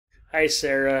Hi,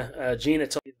 Sarah. Gina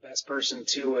told me the best person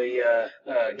to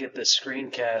get this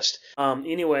screencast.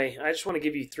 Anyway, I just want to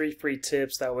give you 3 free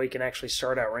tips. That way you can actually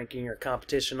start out ranking your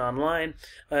competition online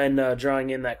and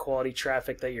drawing in that quality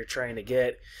traffic that you're trying to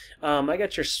get. I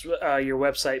got your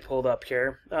website pulled up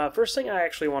here. First thing I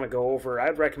actually want to go over,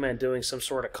 I'd recommend doing some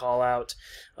sort of call out.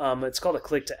 It's called a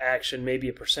click to action, maybe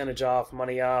a percentage off,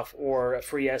 money off, or a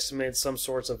free estimate, some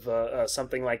sorts of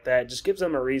something like that. Just gives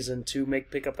them a reason to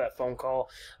pick up that phone call.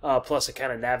 Plus, it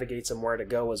kind of navigates them where to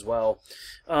go as well.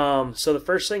 So the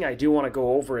first thing I do want to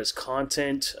go over is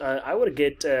content. I would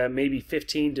get maybe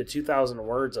 15 to 2,000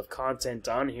 words of content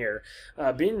on here.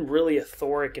 Being really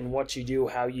authoric in what you do,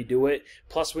 how you do it.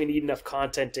 Plus, we need enough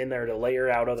content in there to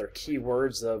layer out other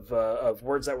keywords of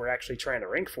words that we're actually trying to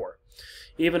rank for.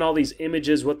 Even all these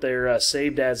images, what they're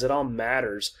saved as, it all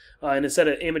matters. And instead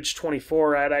of image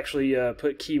 24, I'd actually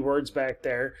put keywords back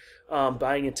there,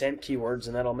 buying intent keywords,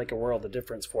 and that'll make a world of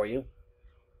difference for you.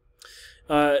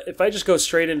 If I just go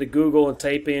straight into Google and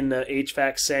type in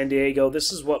HVAC San Diego,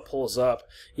 this is what pulls up.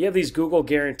 You have these Google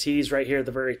guarantees right here at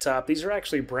the very top. These are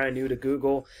actually brand new to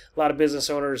Google. A lot of business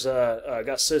owners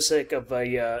got so sick of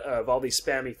all these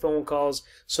spammy phone calls,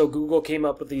 so Google came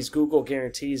up with these Google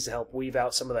guarantees to help weave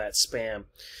out some of that spam.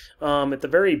 At the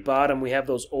very bottom, we have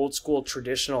those old school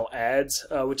traditional ads,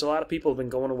 which a lot of people have been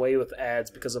going away with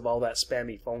ads because of all that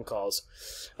spammy phone calls.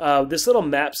 This little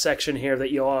map section here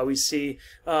that you'll always see,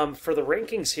 for the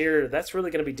rankings here, that's really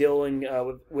going to be dealing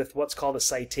with what's called a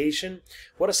citation.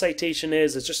 What a citation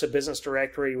is, it's just a business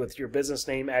directory with your business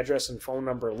name, address, and phone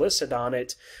number listed on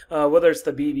it. Whether it's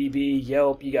the BBB,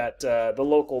 Yelp, you got the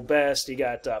local best, you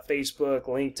got Facebook,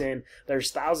 LinkedIn, there's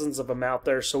thousands of them out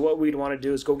there. So what we'd want to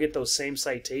do is go get those same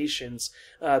citations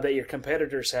that your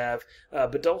competitors have,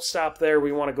 but don't stop there.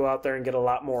 We want to go out there and get a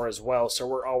lot more as well, so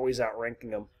we're always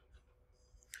outranking them.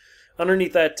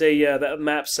 Underneath that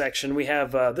map section, we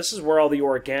have this is where all the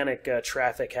organic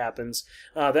traffic happens.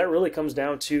 That really comes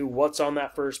down to what's on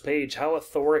that first page, how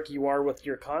authoric you are with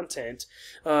your content,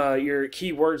 your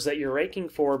keywords that you're ranking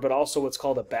for, but also what's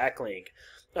called a backlink.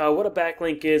 What a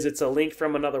backlink is, it's a link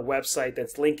from another website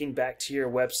that's linking back to your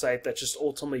website that's just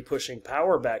ultimately pushing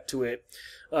power back to it.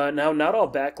 Now, not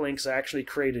all backlinks are actually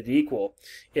created equal.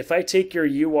 If I take your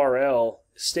URL,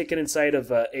 stick it inside of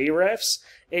Ahrefs,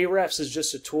 Ahrefs is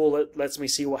just a tool that lets me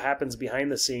see what happens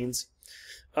behind the scenes.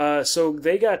 So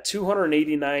they got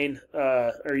 289,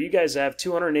 or you guys have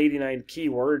 289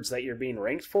 keywords that you're being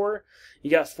ranked for. You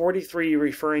got 43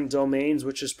 referring domains,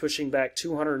 which is pushing back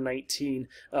 219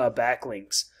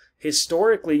 backlinks.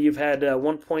 Historically, you've had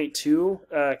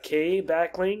 1.2K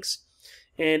backlinks,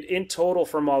 and in total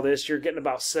from all this, you're getting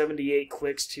about 78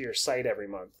 clicks to your site every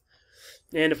month.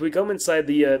 And if we come inside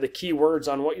the keywords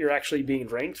on what you're actually being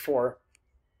ranked for,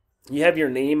 you have your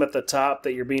name at the top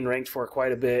that you're being ranked for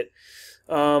quite a bit.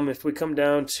 If we come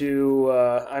down to,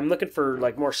 I'm looking for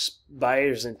like more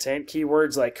buyer's intent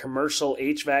keywords like commercial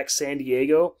HVAC San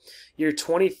Diego. Your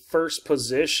 21st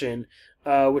position,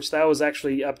 which that was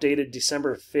actually updated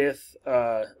December 5th,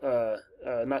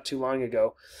 not too long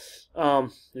ago.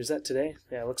 Is that today?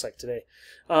 Yeah, it looks like today.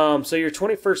 So your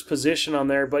 21st position on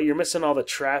there, but you're missing all the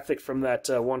traffic from that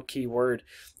one keyword.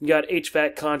 You got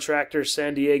HVAC contractor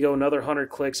San Diego, another 100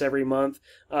 clicks every month,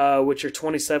 with your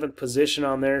 27th position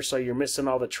on there, so you're missing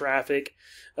all the traffic.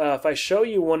 If I show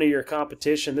you one of your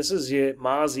competition, this is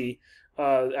Mozzie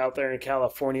out there in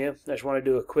California. I just want to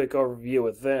do a quick overview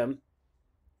with them.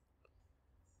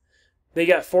 They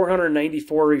got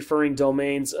 494 referring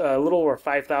domains, a little over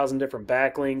 5,000 different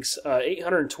backlinks,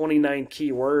 829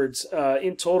 keywords.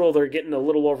 In total, they're getting a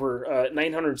little over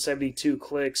 972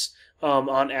 clicks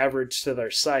on average to their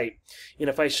site. And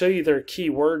if I show you their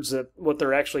keywords, what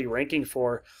they're actually ranking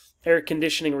for, air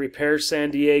conditioning repair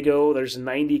San Diego, there's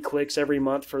 90 clicks every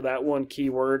month for that one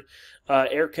keyword.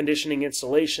 Air conditioning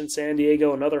installation San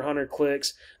Diego, another 100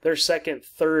 clicks. They're second,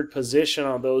 third position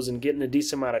on those and getting a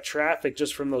decent amount of traffic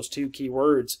just from those two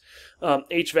keywords.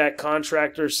 HVAC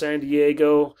contractor San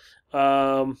Diego.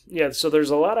 Yeah, so there's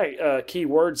a lot of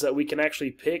keywords that we can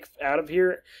actually pick out of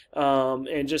here, and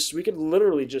we can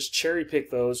literally just cherry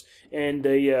pick those, and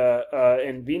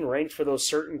being ranked for those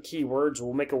certain keywords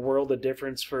will make a world of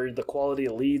difference for the quality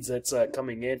of leads that's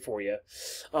coming in for you.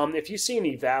 If you see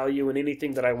any value in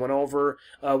anything that I went over,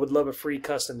 would love a free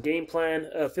custom game plan.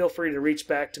 Feel free to reach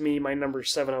back to me. My number is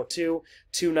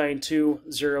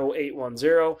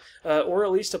 702-292-0810, or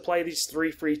at least apply these 3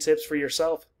 free tips for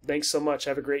yourself. Thanks so much.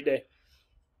 Have a great day.